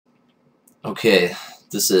Okay,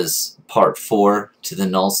 this is part 4 to the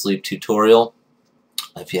Nullsleep tutorial.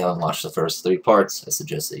 If you haven't watched the first 3 parts, I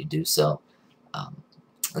suggest that you do so.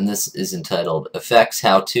 And this is entitled Effects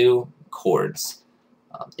How To Chords.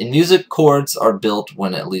 In music, chords are built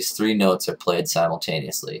when at least 3 notes are played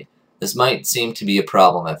simultaneously. This might seem to be a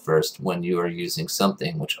problem at first when you are using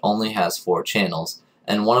something which only has 4 channels,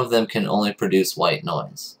 and one of them can only produce white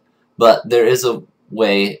noise. But there is a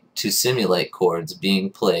way to simulate chords being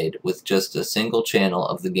played with just a single channel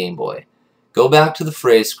of the Game Boy. Go back to the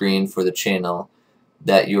phrase screen for the channel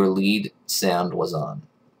that your lead sound was on.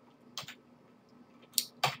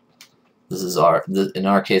 This is in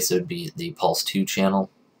our case it would be the pulse 2 channel.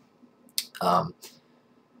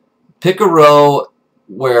 Pick a row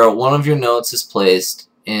where one of your notes is placed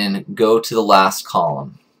and go to the last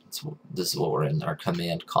column. This is what we're in, our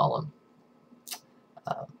command column.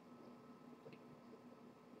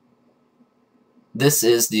 This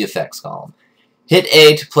is the effects column. Hit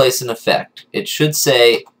A to place an effect. It should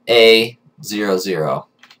say A00.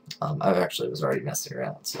 I actually was already messing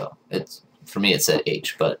around, so for me it said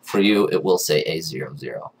H, but for you it will say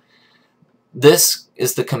A00. This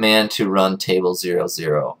is the command to run table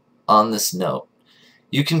 00 on this note.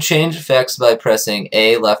 You can change effects by pressing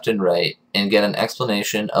A left and right and get an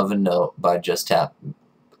explanation of a note by just tapping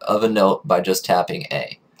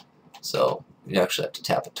A. So you actually have to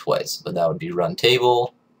tap it twice, but that would be run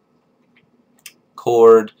table,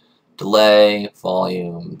 chord, delay,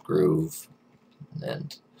 volume, groove,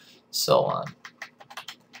 and so on.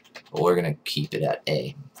 But we're going to keep it at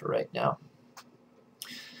A for right now.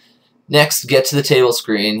 Next, get to the table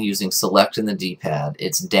screen using select in the D-pad.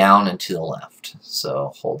 It's down and to the left.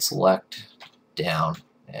 So hold select, down,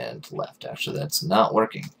 and left. Actually, that's not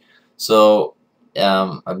working. So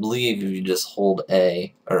I believe if you just hold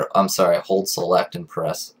hold select and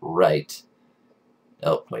press right.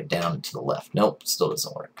 Oh, wait, down and to the left. Nope, still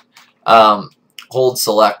doesn't work. Hold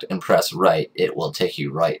select and press right. It will take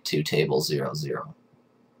you right to table 00.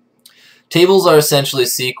 Tables are essentially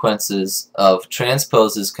sequences of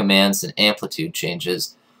transposes, commands, and amplitude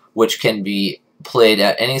changes, which can be played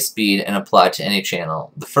at any speed and applied to any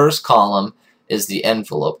channel. The first column is the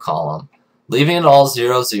envelope column. Leaving it all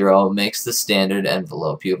 00 makes the standard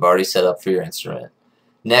envelope you have already set up for your instrument.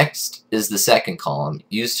 Next is the second column,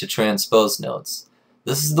 used to transpose notes.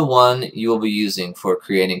 This is the one you will be using for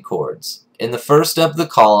creating chords. In the first step of the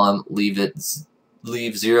column, leave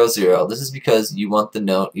 00. This is because you want the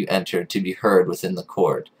note you entered to be heard within the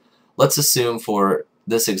chord. Let's assume for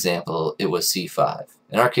this example it was C5.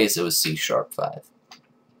 In our case it was C#5.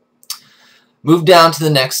 Move down to the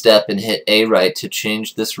next step and hit A right to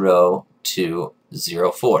change this row to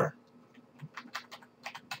 04.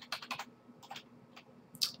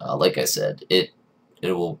 Like I said, it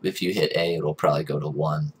will, if you hit A, it will probably go to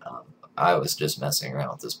 1. I was just messing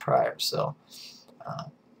around with this prior, so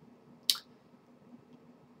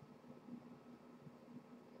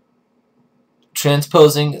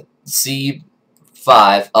transposing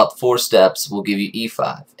C5 up 4 steps will give you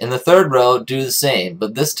E5. In the third row, do the same,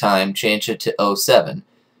 but this time change it to 07,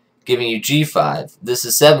 giving you G5. This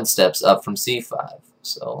is 7 steps up from C5.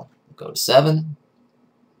 So go to 7.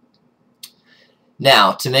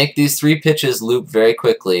 Now, to make these 3 pitches loop very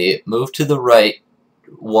quickly, move to the right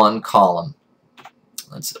 1 column.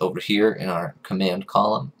 That's over here in our command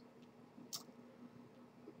column.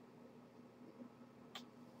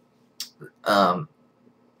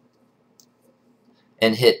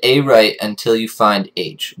 And hit A right until you find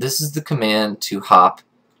H. This is the command to hop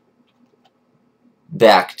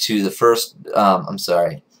back to the first,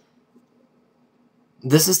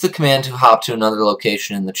 This is the command to hop to another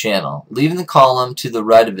location in the channel. Leaving the column to the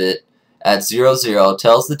right of it at 00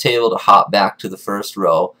 tells the table to hop back to the first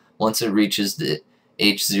row once it reaches the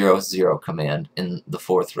H00 command in the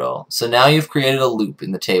 4th row. So now you've created a loop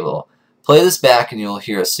in the table. Play this back and you'll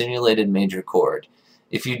hear a simulated major chord.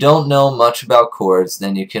 If you don't know much about chords,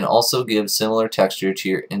 then you can also give similar texture to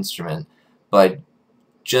your instrument by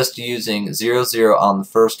just using 00 on the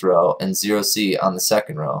first row and 0C on the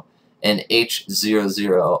second row and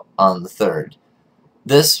H00 on the third.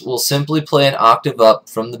 This will simply play an octave up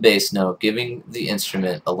from the bass note, giving the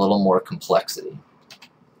instrument a little more complexity.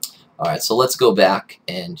 Alright, so let's go back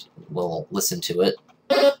and we'll listen to it.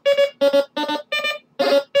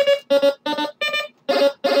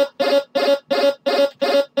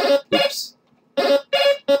 Oops.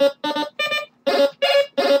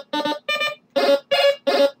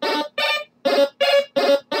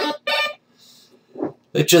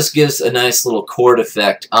 It just gives a nice little chord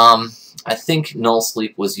effect. I I think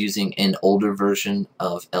Nullsleep was using an older version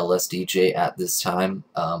of LSDJ at this time.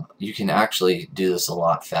 You can actually do this a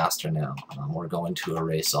lot faster now. We're going to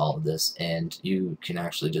erase all of this, and you can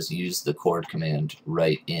actually just use the chord command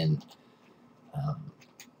right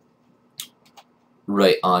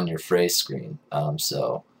on your phrase screen.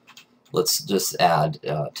 So let's just add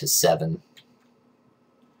to 7.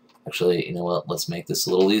 Actually, you know what? Let's make this a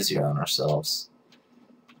little easier on ourselves,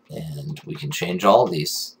 and we can change all of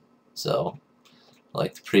these. So,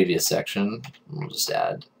 like the previous section, we'll just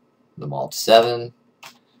add them all to 7,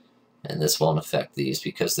 and this won't affect these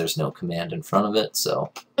because there's no command in front of it.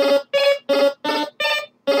 So,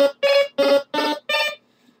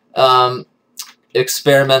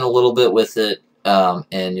 experiment a little bit with it,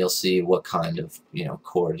 and you'll see what kind of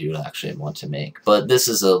chord you actually want to make. But this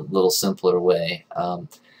is a little simpler way.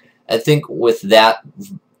 I think with that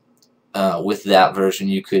version,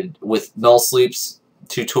 you could, with Nullsleep's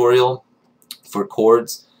tutorial for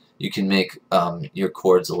chords, you can make your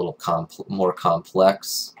chords a little more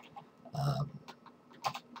complex,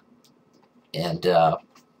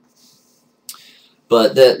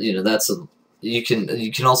 but that that's you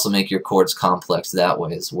can also make your chords complex that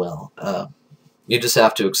way as well. You just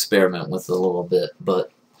have to experiment with it a little bit,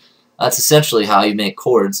 but that's essentially how you make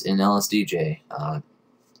chords in LSDJ.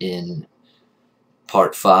 In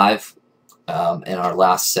part 5. In our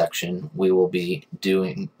last section, we will be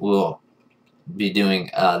doing the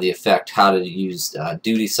effect how to use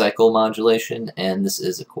duty cycle modulation, and this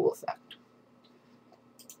is a cool effect.